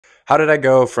How did I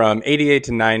go from 88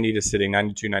 to 90 to sitting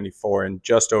 92, 94 in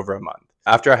just over a month?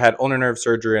 After I had ulnar nerve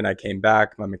surgery and I came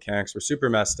back, my mechanics were super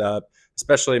messed up,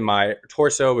 especially my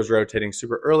torso was rotating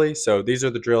super early. So these are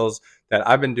the drills that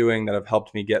I've been doing that have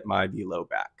helped me get my velo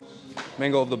back.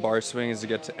 Main goal of the bar swing is to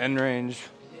get to end range,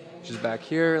 which is back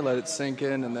here, let it sink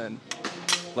in, and then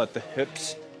let the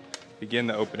hips begin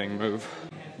the opening move.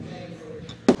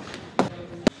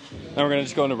 Now we're gonna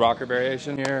just go into rocker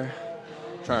variation here.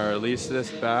 Try to release this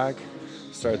back,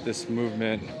 start this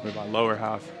movement with my lower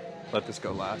half, let this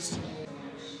go last.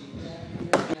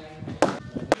 All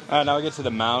right, now we get to the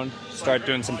mound, start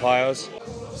doing some plyos.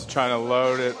 Just trying to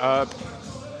load it up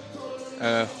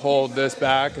and hold this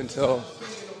back until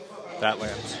that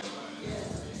lands.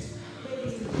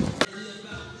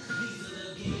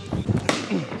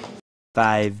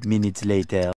 Five minutes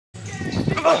later.